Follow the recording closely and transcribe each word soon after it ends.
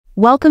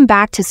Welcome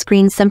back to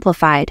Screen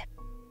Simplified.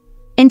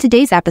 In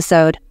today's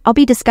episode, I'll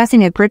be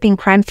discussing a gripping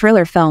crime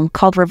thriller film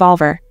called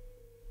Revolver.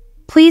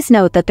 Please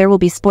note that there will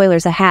be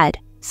spoilers ahead,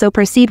 so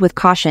proceed with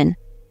caution.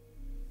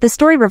 The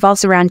story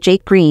revolves around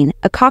Jake Green,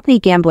 a Cockney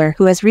gambler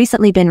who has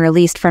recently been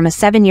released from a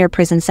 7-year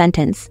prison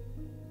sentence.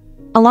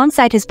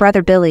 Alongside his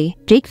brother Billy,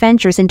 Jake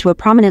ventures into a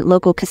prominent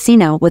local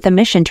casino with a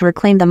mission to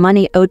reclaim the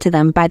money owed to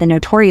them by the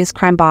notorious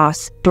crime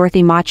boss,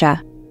 Dorothy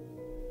Matcha.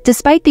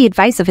 Despite the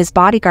advice of his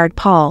bodyguard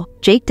Paul,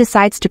 Jake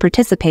decides to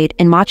participate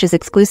in Matcha's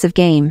exclusive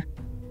game.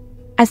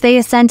 As they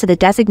ascend to the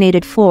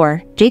designated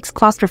floor, Jake's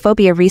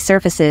claustrophobia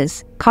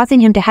resurfaces, causing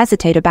him to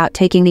hesitate about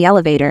taking the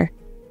elevator.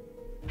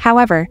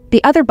 However,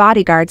 the other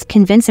bodyguards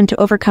convince him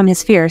to overcome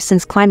his fear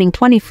since climbing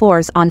 20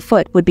 floors on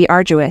foot would be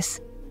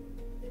arduous.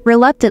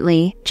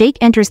 Reluctantly, Jake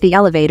enters the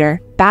elevator,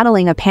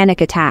 battling a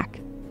panic attack.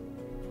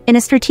 In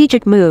a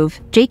strategic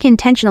move, Jake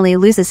intentionally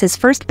loses his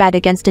first bet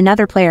against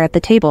another player at the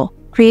table,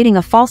 creating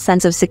a false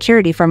sense of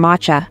security for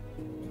Matcha.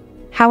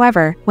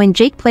 However, when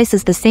Jake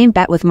places the same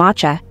bet with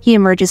Matcha, he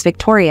emerges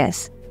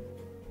victorious.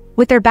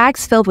 With their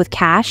bags filled with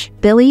cash,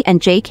 Billy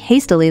and Jake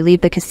hastily leave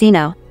the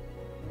casino.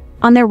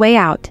 On their way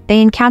out,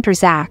 they encounter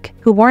Zach,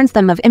 who warns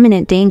them of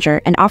imminent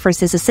danger and offers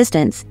his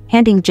assistance,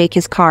 handing Jake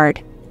his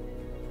card.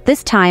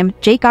 This time,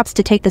 Jake opts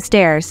to take the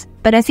stairs,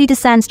 but as he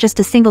descends just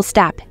a single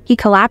step, he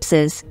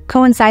collapses,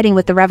 coinciding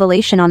with the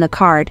revelation on the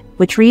card,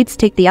 which reads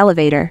 "Take the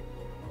elevator."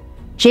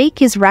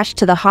 Jake is rushed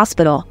to the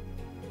hospital.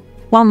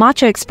 While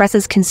Matcha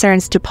expresses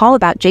concerns to Paul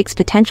about Jake's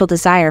potential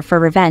desire for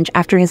revenge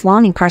after his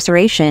long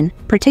incarceration,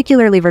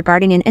 particularly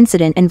regarding an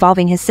incident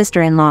involving his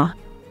sister-in-law.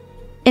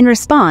 In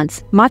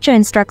response, Matcha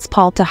instructs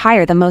Paul to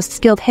hire the most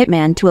skilled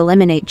hitman to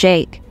eliminate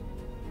Jake.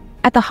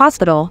 At the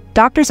hospital,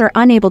 doctors are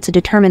unable to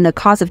determine the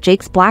cause of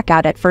Jake's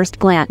blackout at first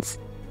glance.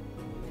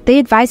 They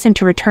advise him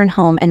to return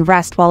home and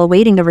rest while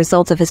awaiting the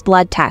results of his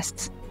blood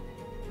tests.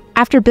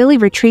 After Billy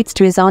retreats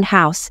to his own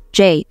house,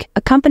 Jake,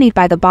 accompanied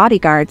by the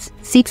bodyguards,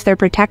 seeks their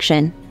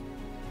protection.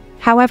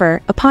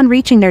 However, upon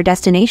reaching their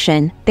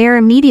destination, they are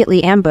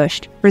immediately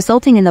ambushed,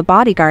 resulting in the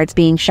bodyguards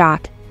being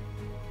shot.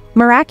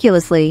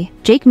 Miraculously,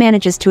 Jake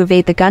manages to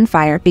evade the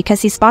gunfire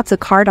because he spots a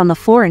card on the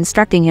floor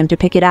instructing him to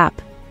pick it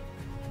up.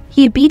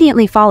 He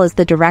obediently follows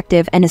the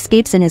directive and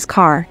escapes in his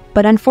car,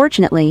 but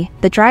unfortunately,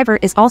 the driver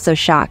is also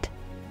shot.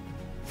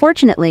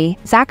 Fortunately,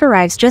 Zach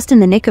arrives just in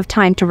the nick of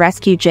time to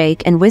rescue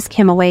Jake and whisk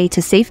him away to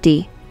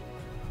safety.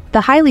 The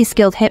highly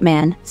skilled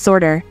hitman,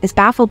 Sorter, is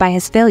baffled by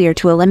his failure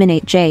to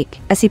eliminate Jake,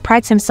 as he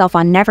prides himself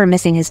on never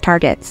missing his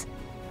targets.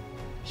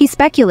 He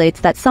speculates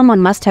that someone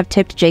must have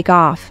tipped Jake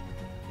off.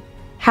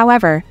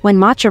 However, when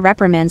Matcha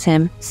reprimands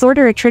him,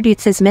 Sorter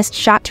attributes his missed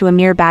shot to a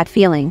mere bad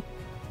feeling.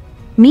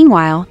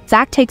 Meanwhile,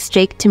 Zach takes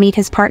Jake to meet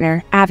his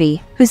partner,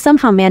 Avi, who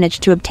somehow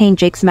managed to obtain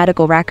Jake's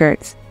medical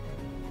records.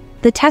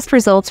 The test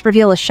results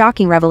reveal a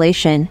shocking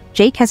revelation: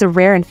 Jake has a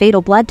rare and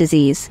fatal blood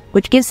disease,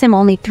 which gives him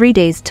only 3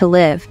 days to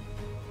live.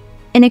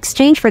 In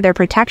exchange for their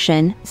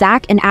protection,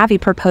 Zach and Avi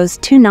propose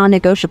 2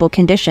 non-negotiable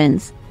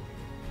conditions.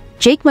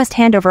 Jake must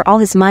hand over all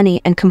his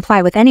money and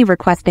comply with any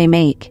request they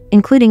make,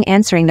 including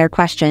answering their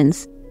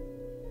questions.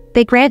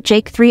 They grant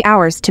Jake 3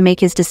 hours to make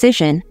his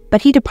decision,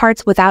 but he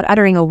departs without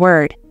uttering a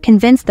word,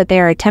 convinced that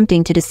they are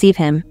attempting to deceive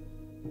him.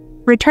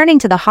 Returning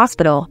to the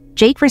hospital,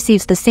 Jake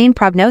receives the same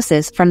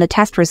prognosis from the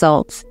test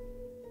results.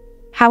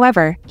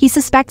 However, he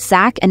suspects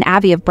Zach and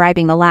Avi of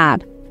bribing the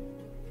lab.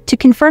 To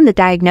confirm the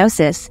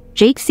diagnosis,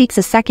 Jake seeks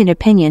a second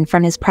opinion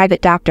from his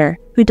private doctor,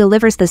 who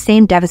delivers the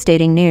same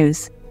devastating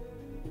news.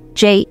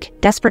 Jake,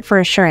 desperate for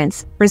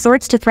assurance,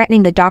 resorts to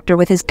threatening the doctor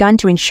with his gun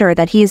to ensure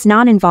that he is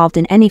not involved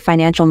in any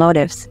financial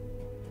motives.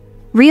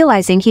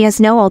 Realizing he has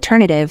no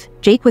alternative,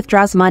 Jake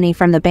withdraws money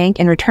from the bank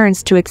and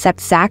returns to accept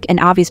Zach and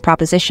Avi's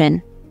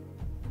proposition.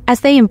 As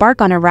they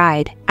embark on a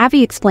ride,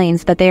 Avi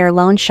explains that they are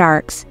loan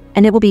sharks,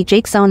 and it will be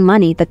Jake's own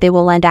money that they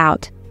will lend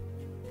out.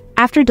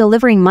 After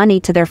delivering money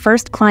to their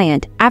first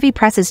client, Avi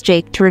presses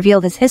Jake to reveal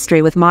his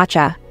history with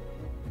Matcha.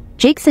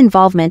 Jake's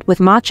involvement with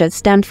Matcha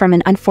stemmed from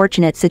an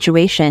unfortunate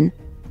situation.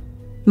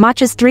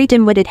 Matcha's 3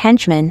 dim-witted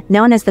henchmen,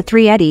 known as the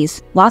 3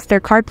 Eddies, lost their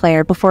card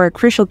player before a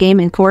crucial game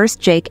and coerced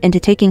Jake into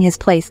taking his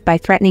place by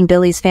threatening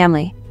Billy's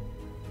family.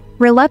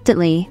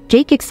 Reluctantly,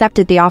 Jake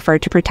accepted the offer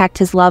to protect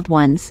his loved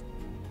ones.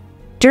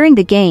 During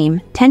the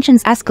game,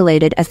 tensions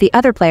escalated as the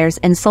other players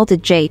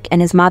insulted Jake and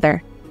his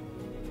mother.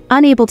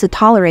 Unable to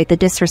tolerate the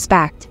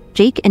disrespect,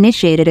 Jake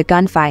initiated a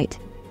gunfight.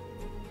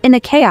 In the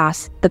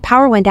chaos, the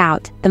power went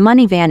out, the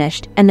money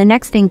vanished, and the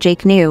next thing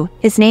Jake knew,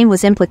 his name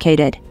was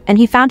implicated, and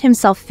he found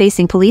himself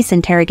facing police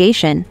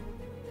interrogation.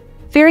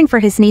 Fearing for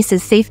his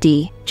niece's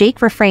safety,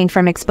 Jake refrained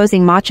from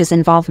exposing Matcha's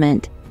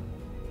involvement.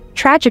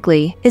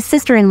 Tragically, his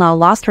sister-in-law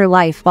lost her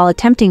life while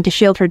attempting to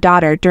shield her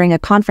daughter during a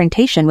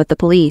confrontation with the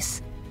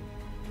police.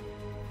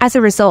 As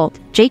a result,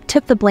 Jake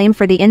took the blame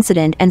for the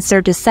incident and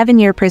served a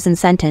 7-year prison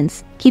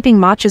sentence, keeping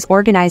Matcha's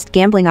organized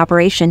gambling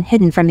operation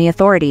hidden from the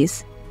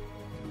authorities.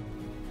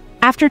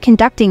 After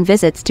conducting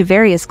visits to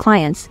various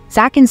clients,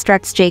 Zach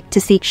instructs Jake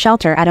to seek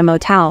shelter at a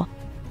motel.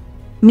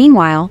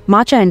 Meanwhile,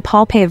 Matcha and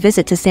Paul pay a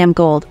visit to Sam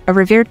Gold, a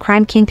revered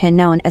crime kingpin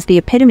known as the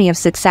epitome of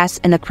success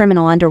in the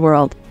criminal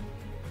underworld.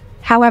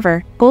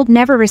 However, Gold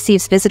never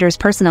receives visitors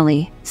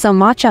personally, so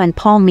Matcha and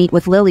Paul meet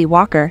with Lily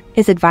Walker,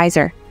 his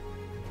advisor.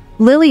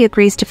 Lily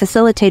agrees to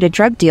facilitate a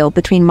drug deal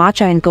between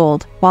Matcha and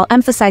Gold, while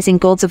emphasizing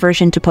Gold's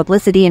aversion to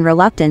publicity and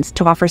reluctance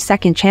to offer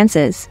second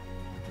chances.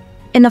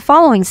 In the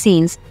following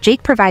scenes,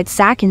 Jake provides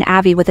Zach and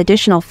Avi with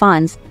additional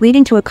funds,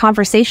 leading to a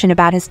conversation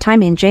about his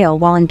time in jail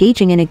while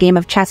engaging in a game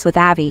of chess with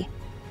Avi.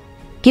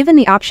 Given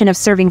the option of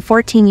serving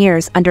 14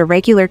 years under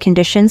regular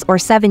conditions or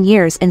 7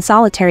 years in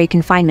solitary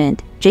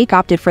confinement, Jake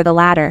opted for the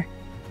latter.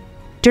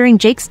 During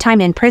Jake's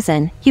time in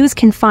prison, he was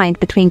confined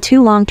between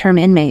 2 long-term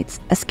inmates,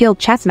 a skilled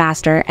chess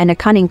master and a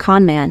cunning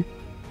con man.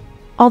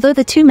 Although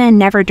the 2 men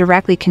never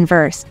directly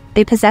conversed,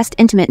 they possessed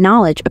intimate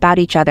knowledge about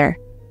each other.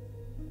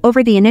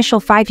 Over the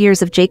initial 5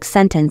 years of Jake's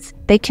sentence,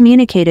 they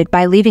communicated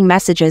by leaving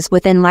messages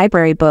within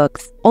library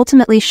books,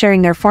 ultimately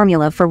sharing their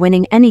formula for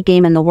winning any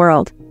game in the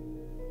world.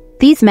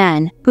 These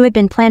men, who had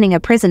been planning a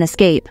prison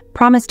escape,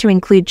 promised to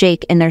include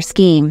Jake in their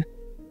scheme.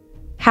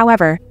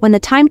 However, when the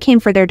time came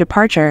for their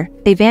departure,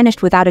 they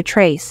vanished without a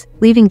trace,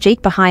 leaving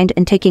Jake behind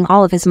and taking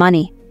all of his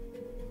money.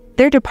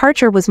 Their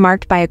departure was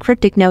marked by a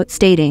cryptic note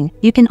stating,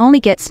 "You can only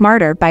get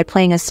smarter by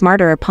playing a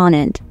smarter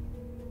opponent."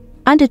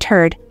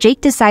 Undeterred,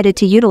 Jake decided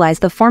to utilize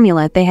the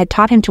formula they had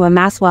taught him to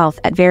amass wealth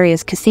at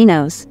various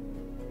casinos.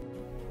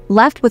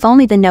 Left with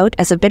only the note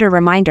as a bitter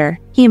reminder,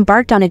 he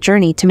embarked on a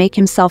journey to make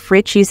himself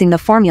rich using the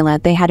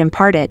formula they had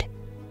imparted.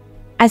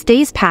 As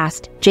days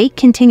passed, Jake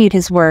continued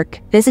his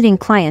work, visiting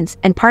clients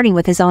and parting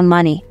with his own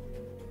money.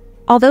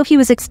 Although he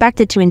was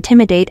expected to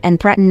intimidate and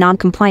threaten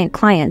non-compliant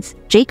clients,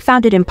 Jake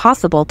found it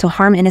impossible to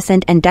harm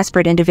innocent and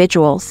desperate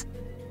individuals.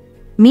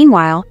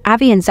 Meanwhile,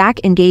 Avi and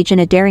Zach engage in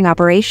a daring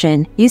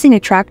operation, using a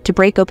truck to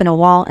break open a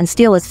wall and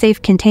steal a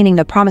safe containing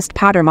the promised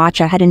powder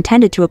Matcha had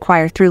intended to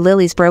acquire through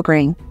Lily's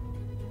brokering.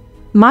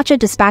 Matcha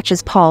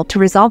dispatches Paul to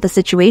resolve the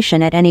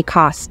situation at any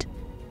cost.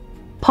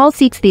 Paul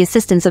seeks the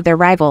assistance of their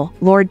rival,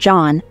 Lord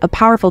John, a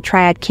powerful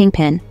triad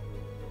kingpin.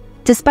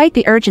 Despite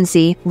the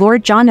urgency,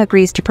 Lord John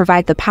agrees to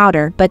provide the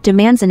powder but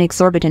demands an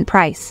exorbitant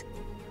price.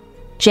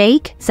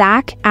 Jake,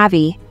 Zach,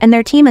 Avi, and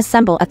their team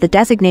assemble at the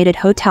designated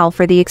hotel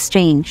for the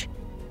exchange.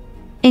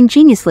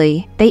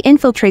 Ingeniously, they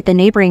infiltrate the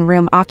neighboring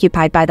room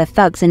occupied by the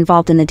thugs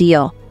involved in the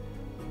deal.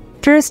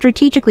 Through a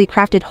strategically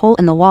crafted hole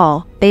in the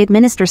wall, they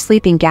administer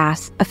sleeping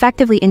gas,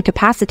 effectively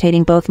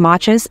incapacitating both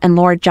Matcha's and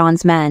Lord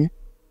John's men.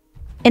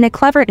 In a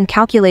clever and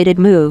calculated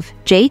move,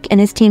 Jake and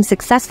his team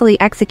successfully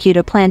execute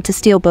a plan to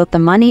steal both the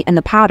money and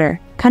the powder,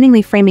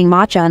 cunningly framing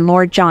Matcha and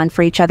Lord John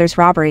for each other's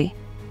robbery.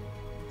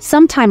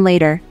 Sometime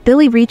later,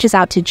 Billy reaches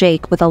out to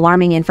Jake with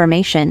alarming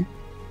information.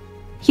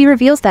 He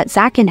reveals that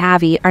Zach and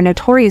Avi are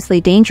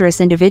notoriously dangerous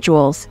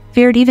individuals,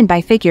 feared even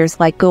by figures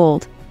like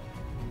Gold.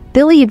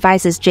 Billy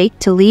advises Jake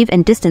to leave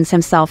and distance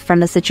himself from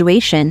the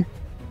situation.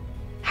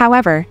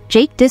 However,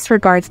 Jake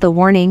disregards the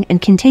warning and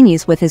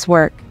continues with his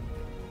work.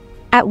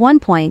 At one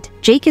point,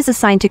 Jake is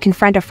assigned to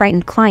confront a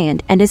frightened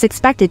client and is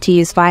expected to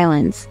use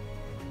violence.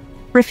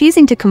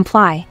 Refusing to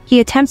comply, he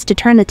attempts to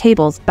turn the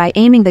tables by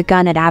aiming the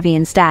gun at Avi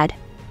instead.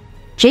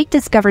 Jake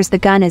discovers the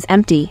gun is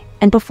empty,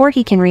 and before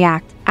he can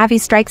react, Avi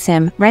strikes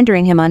him,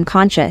 rendering him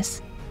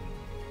unconscious.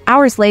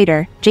 Hours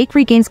later, Jake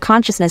regains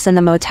consciousness in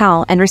the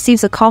motel and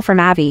receives a call from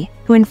Avi,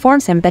 who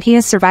informs him that he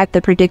has survived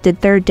the predicted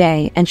 3rd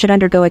day and should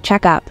undergo a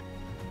checkup.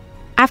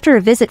 After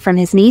a visit from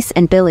his niece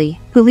and Billy,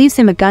 who leaves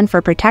him a gun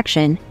for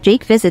protection,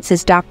 Jake visits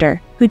his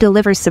doctor, who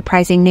delivers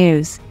surprising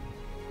news.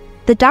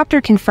 The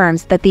doctor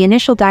confirms that the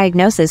initial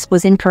diagnosis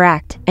was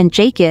incorrect, and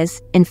Jake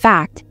is, in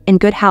fact, in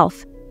good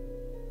health.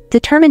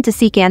 Determined to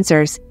seek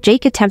answers,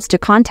 Jake attempts to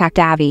contact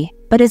Avi,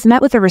 but is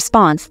met with a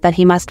response that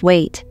he must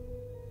wait.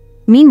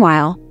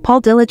 Meanwhile, Paul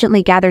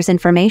diligently gathers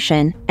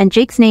information, and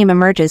Jake's name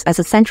emerges as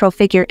a central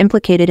figure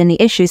implicated in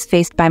the issues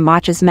faced by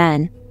Matcha's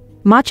men.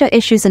 Matcha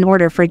issues an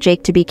order for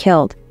Jake to be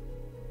killed.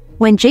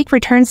 When Jake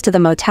returns to the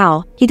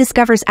motel, he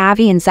discovers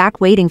Avi and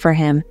Zach waiting for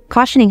him,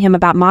 cautioning him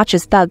about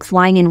Matcha's thugs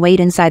lying in wait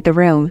inside the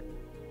room.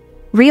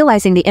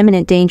 Realizing the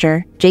imminent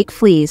danger, Jake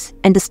flees,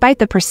 and despite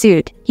the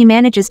pursuit, he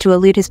manages to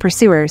elude his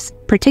pursuers,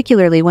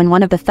 particularly when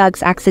one of the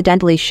thugs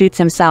accidentally shoots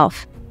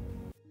himself.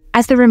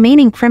 As the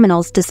remaining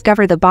criminals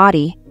discover the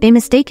body, they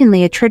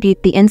mistakenly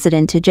attribute the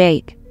incident to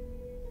Jake.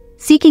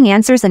 Seeking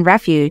answers and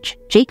refuge,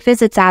 Jake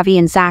visits Avi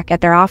and Zach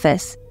at their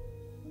office.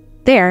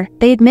 There,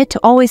 they admit to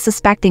always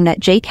suspecting that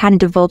Jake hadn't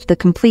divulged the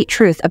complete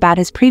truth about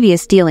his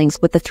previous dealings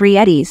with the 3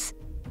 Eddies.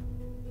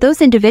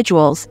 Those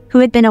individuals, who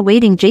had been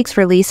awaiting Jake's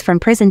release from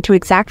prison to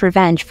exact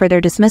revenge for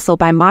their dismissal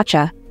by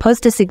Matcha,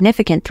 posed a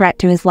significant threat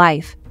to his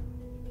life.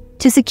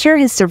 To secure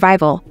his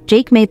survival,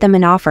 Jake made them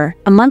an offer,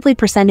 a monthly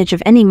percentage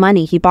of any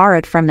money he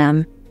borrowed from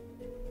them.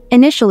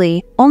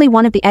 Initially, only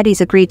one of the Eddies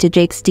agreed to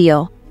Jake's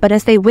deal, but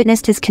as they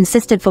witnessed his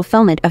consistent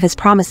fulfillment of his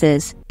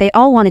promises, they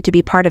all wanted to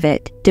be part of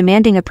it,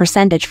 demanding a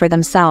percentage for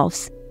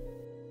themselves.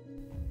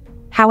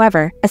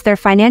 However, as their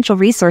financial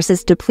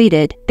resources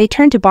depleted, they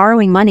turned to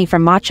borrowing money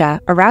from Matcha,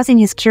 arousing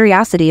his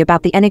curiosity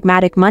about the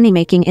enigmatic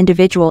money-making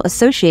individual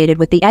associated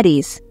with the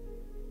Eddies.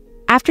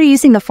 After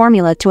using the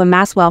formula to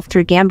amass wealth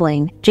through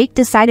gambling, Jake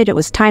decided it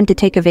was time to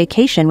take a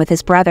vacation with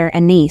his brother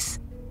and niece.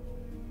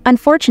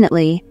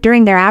 Unfortunately,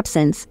 during their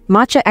absence,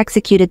 Matcha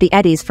executed the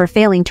Eddies for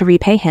failing to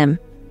repay him.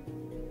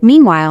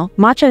 Meanwhile,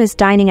 Matcha is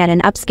dining at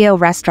an upscale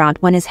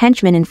restaurant when his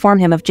henchmen inform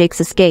him of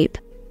Jake's escape.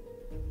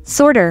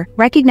 Sorter,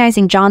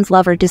 recognizing John's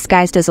lover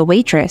disguised as a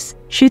waitress,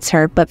 shoots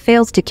her but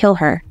fails to kill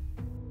her.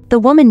 The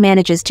woman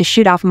manages to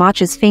shoot off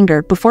Matcha's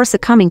finger before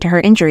succumbing to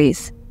her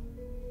injuries.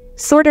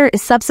 Sorter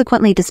is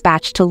subsequently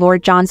dispatched to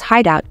Lord John's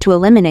hideout to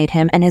eliminate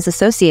him and his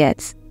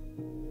associates.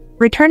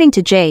 Returning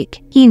to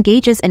Jake, he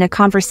engages in a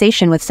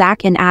conversation with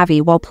Zach and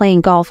Avi while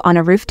playing golf on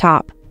a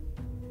rooftop.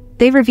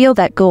 They reveal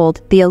that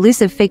Gold, the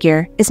elusive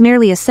figure, is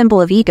merely a symbol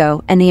of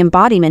ego and the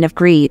embodiment of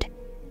greed.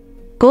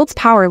 Gold's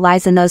power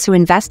lies in those who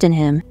invest in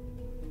him.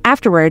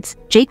 Afterwards,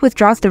 Jake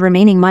withdraws the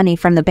remaining money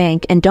from the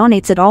bank and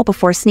donates it all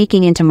before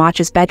sneaking into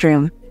Matcha's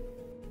bedroom.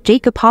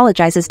 Jake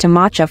apologizes to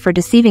Matcha for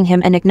deceiving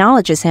him and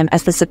acknowledges him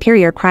as the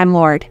superior crime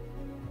lord.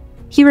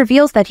 He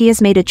reveals that he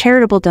has made a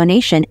charitable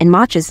donation in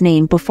Matcha's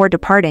name before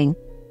departing.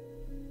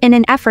 In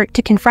an effort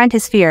to confront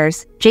his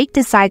fears, Jake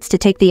decides to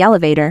take the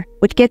elevator,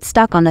 which gets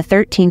stuck on the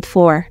 13th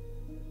floor.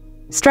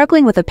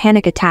 Struggling with a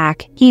panic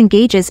attack, he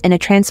engages in a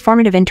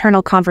transformative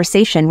internal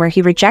conversation where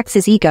he rejects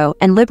his ego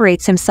and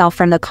liberates himself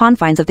from the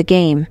confines of the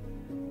game.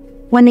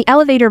 When the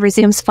elevator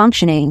resumes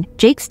functioning,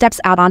 Jake steps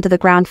out onto the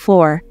ground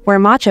floor, where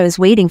Matcha is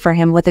waiting for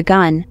him with a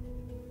gun.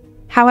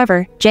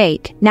 However,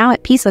 Jake, now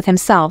at peace with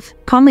himself,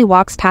 calmly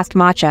walks past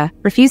Matcha,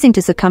 refusing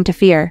to succumb to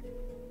fear.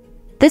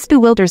 This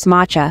bewilders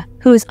Matcha,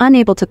 who is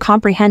unable to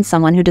comprehend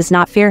someone who does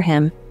not fear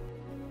him.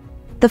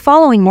 The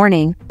following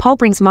morning, Paul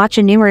brings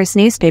Matcha numerous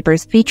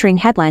newspapers featuring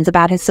headlines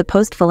about his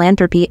supposed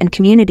philanthropy and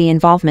community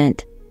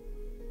involvement.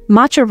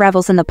 Matcha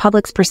revels in the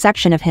public's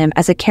perception of him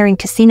as a caring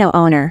casino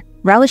owner,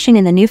 relishing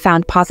in the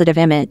newfound positive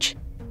image.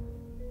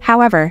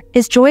 However,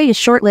 his joy is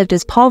short-lived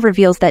as Paul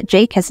reveals that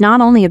Jake has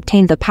not only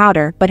obtained the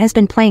powder but has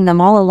been playing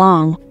them all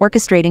along,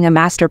 orchestrating a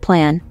master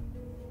plan.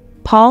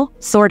 Paul,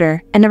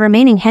 Sorter, and the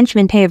remaining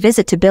henchmen pay a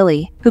visit to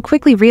Billy, who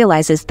quickly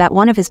realizes that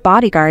one of his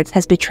bodyguards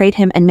has betrayed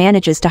him and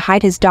manages to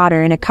hide his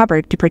daughter in a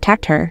cupboard to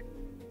protect her.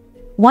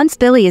 Once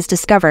Billy is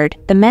discovered,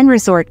 the men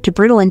resort to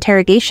brutal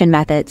interrogation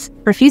methods,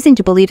 refusing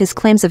to believe his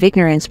claims of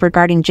ignorance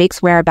regarding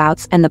Jake's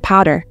whereabouts and the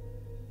powder.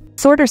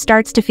 Sorter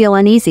starts to feel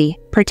uneasy,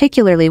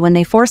 particularly when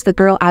they force the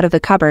girl out of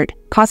the cupboard,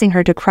 causing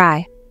her to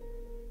cry.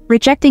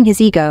 Rejecting his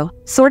ego,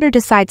 Sorter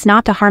decides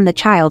not to harm the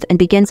child and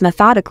begins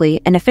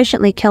methodically and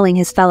efficiently killing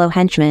his fellow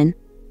henchmen.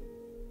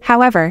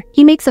 However,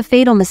 he makes a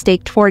fatal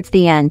mistake towards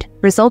the end,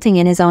 resulting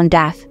in his own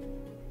death.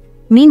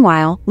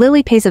 Meanwhile,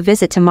 Lily pays a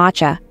visit to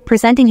Matcha,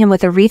 presenting him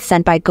with a wreath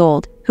sent by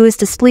Gold, who is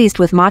displeased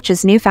with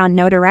Matcha's newfound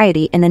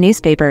notoriety in the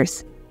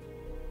newspapers.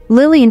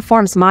 Lily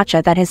informs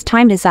Matcha that his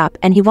time is up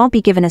and he won't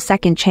be given a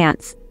second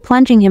chance,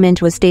 plunging him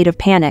into a state of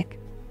panic.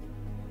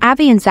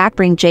 Avi and Zach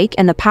bring Jake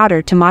and the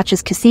powder to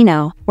Matcha's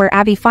casino, where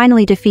Avi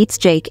finally defeats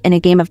Jake in a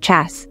game of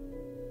chess.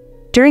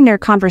 During their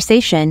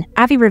conversation,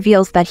 Avi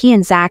reveals that he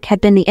and Zach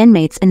had been the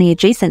inmates in the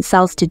adjacent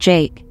cells to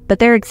Jake, but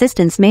their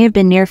existence may have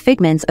been mere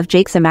figments of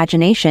Jake's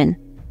imagination.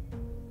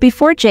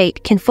 Before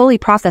Jake can fully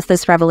process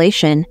this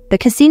revelation, the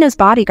casino's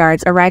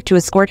bodyguards arrive to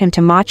escort him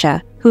to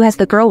Matcha, who has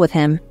the girl with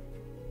him.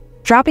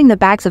 Dropping the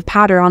bags of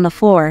powder on the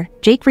floor,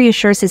 Jake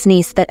reassures his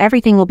niece that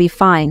everything will be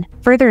fine,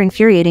 further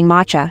infuriating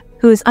Matcha,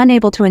 who is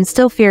unable to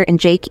instill fear in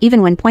Jake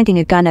even when pointing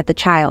a gun at the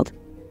child.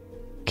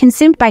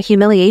 Consumed by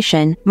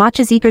humiliation,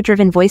 Matcha's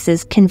ego-driven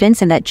voices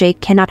convince him that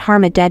Jake cannot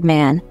harm a dead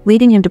man,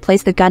 leading him to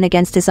place the gun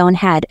against his own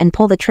head and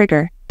pull the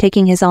trigger,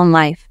 taking his own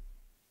life.